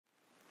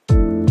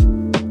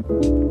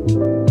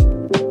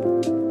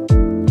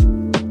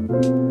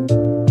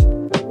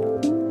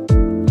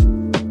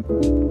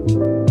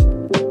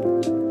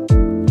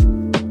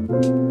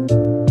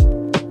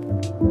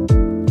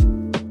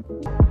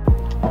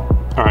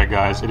Alright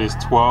guys, it is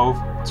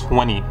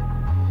 12:20.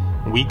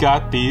 We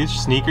got these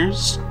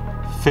sneakers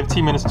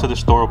 15 minutes to the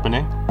store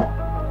opening.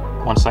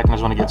 1 second, I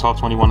just want to get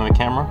 12:21 on the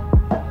camera.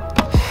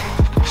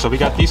 So we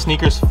got these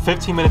sneakers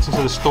 15 minutes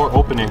into the store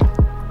opening.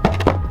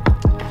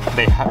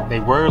 They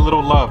were a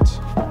little loved,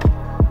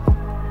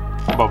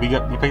 but we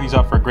picked these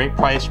up for a great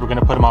price. We're gonna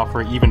put them out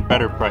for an even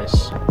better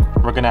price.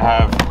 We're gonna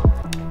have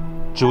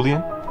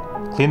Julian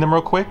clean them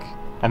real quick,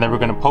 and then we're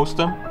gonna post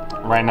them.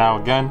 Right now,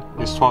 again,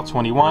 it's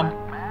 12:21.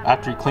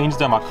 After he cleans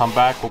them, I'll come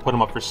back, we'll put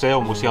them up for sale,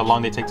 and we'll see how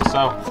long they take to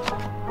sell.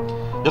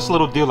 Just a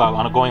little deal out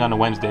on going on a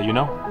Wednesday, you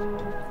know?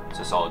 It's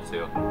a solid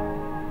deal.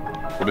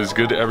 What is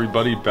good to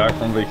everybody, back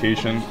from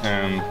vacation,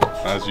 and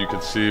as you can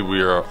see,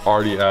 we are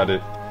already at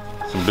it.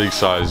 Some big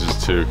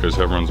sizes too, because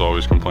everyone's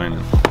always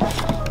complaining.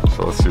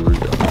 So let's see what we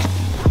got.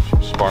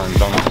 Spartan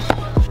dunks.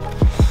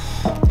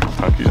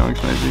 Hockey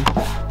dunks maybe.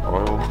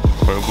 Oil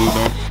blue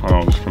dunks. I don't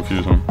know, just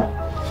confuse them.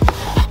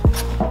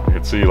 I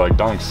could see you like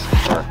dunks.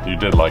 Or you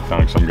did like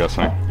dunks, I'm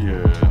guessing.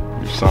 Yeah.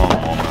 You're selling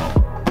them all now.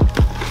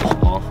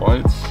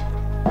 Off-whites.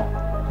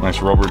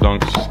 Nice rubber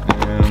dunks.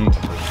 And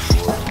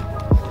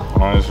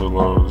eyes are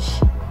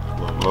lows.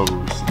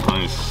 Lows.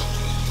 Nice.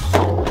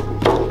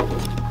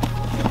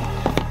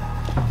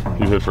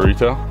 You hit for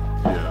retail?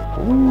 Yeah.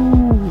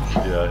 Ooh.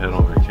 Yeah, I hit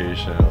on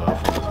vacation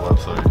from this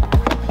website.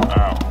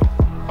 Wow.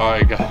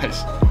 Alright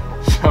guys.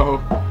 So,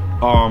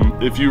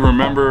 if you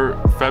remember,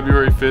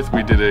 February 5th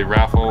we did a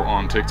raffle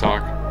on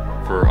TikTok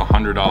for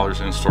 $100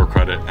 in store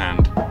credit,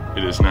 and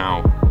it is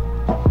now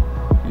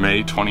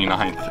May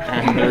 29th.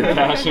 And they're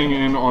cashing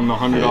in on the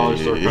 $100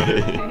 store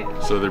credit.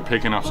 So they're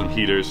picking up some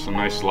heaters, some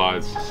nice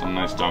slides, some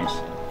nice dunks.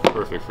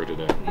 Perfect for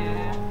today.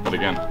 Yeah. But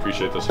again,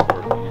 appreciate the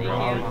support.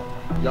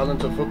 Y'all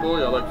into football?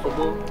 Y'all like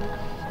football?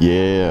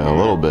 Yeah, a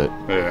little bit.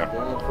 Yeah.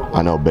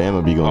 I know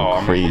Bama be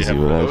going crazy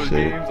with that those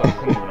shit. games, I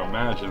couldn't even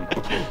imagine.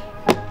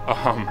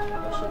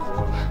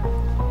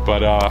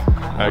 But I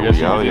guess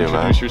you can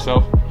introduce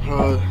yourself.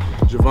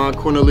 Jahvon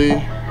Quinerly,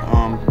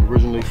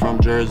 originally from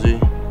Jersey,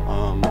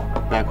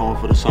 back home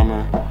for the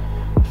summer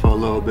for a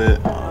little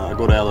bit. I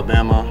go to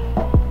Alabama,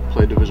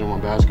 play Division I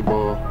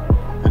basketball,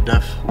 and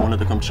Def wanted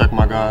to come check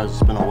my guys.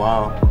 It's been a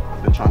while,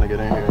 been trying to get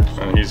in here.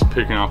 So. And he's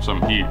picking up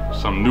some heat,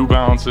 some New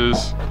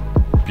Balances,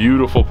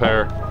 beautiful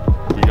pair.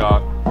 We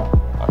got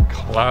a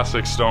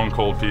classic Stone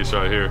Cold piece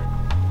right here.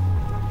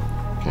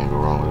 Can't go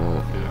wrong with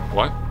that. Yeah.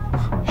 What?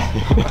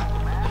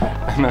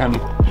 And then,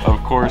 of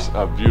course,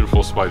 a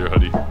beautiful Spider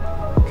hoodie.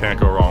 Can't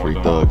go wrong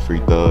with them. Free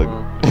thug.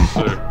 Yes,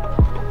 sir.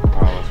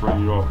 Alright, let's ring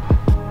you up.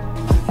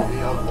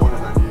 Yeah, I was born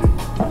in 98.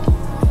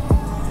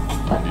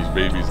 90s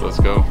babies, let's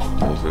go.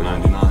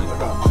 99. I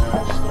got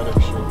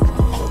aesthetic shit.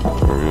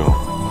 For real.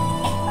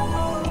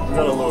 We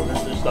got a little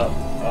history stuff.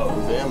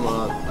 Alabama,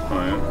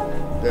 Oh yeah?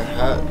 their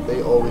hat,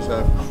 they always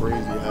have crazy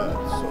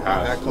hats. So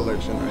that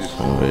collection is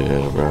Oh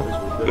yeah, bro.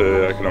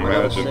 Yeah, I can I got a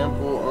imagine.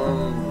 sample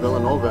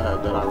Villanova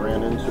hat that I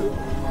ran into.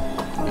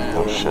 And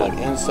Oh, shit. like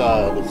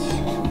inside, it's,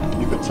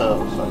 you could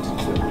tell it's like some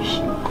serious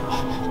shit.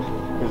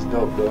 It's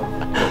dope though.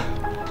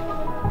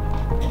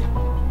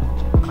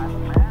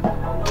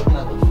 I'm looking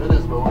at the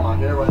fitteds, but with my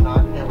hair right now, I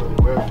can't really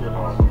wear fit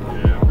on.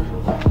 Yeah.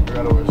 I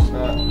gotta wear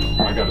snap.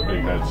 I got a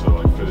big head, so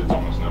like fitteds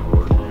almost never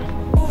work for me.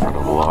 For the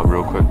vlog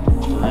real quick.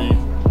 3,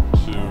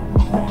 2,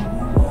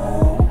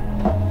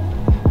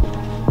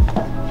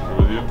 1.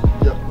 With you?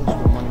 Yep, let's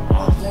go, money.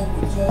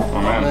 Oh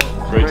man,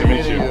 great to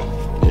meet you.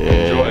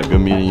 Yeah, Enjoy.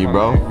 good meeting you,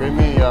 bro. Great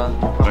meeting y'all.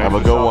 Have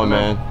a good one,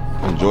 man.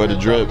 Enjoy the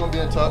drip. We're gonna be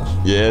in touch.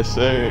 Yes,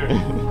 sir.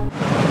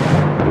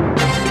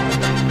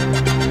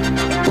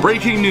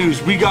 Breaking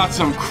news, we got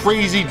some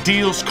crazy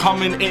deals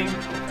coming in.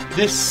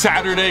 This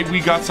Saturday, we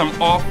got some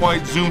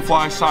off-white Zoom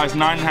Fly size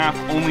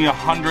 9.5, only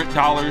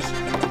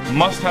 $100.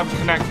 Must have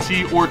Connect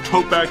tee or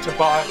tote bag to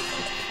buy.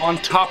 On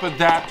top of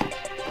that,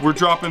 we're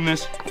dropping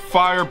this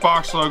fire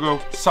box logo,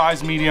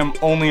 size medium,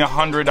 only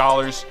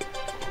 $100.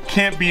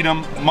 Can't beat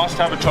them, must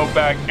have a tote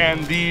bag.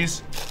 And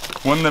these,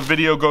 when the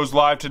video goes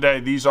live today,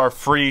 these are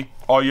free.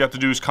 All you have to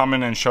do is come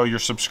in and show you're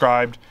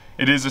subscribed.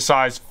 It is a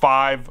size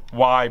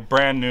 5Y,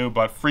 brand new,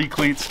 but free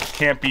cleats,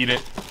 can't beat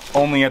it.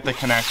 Only at the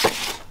Connect.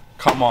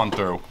 Come on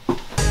through.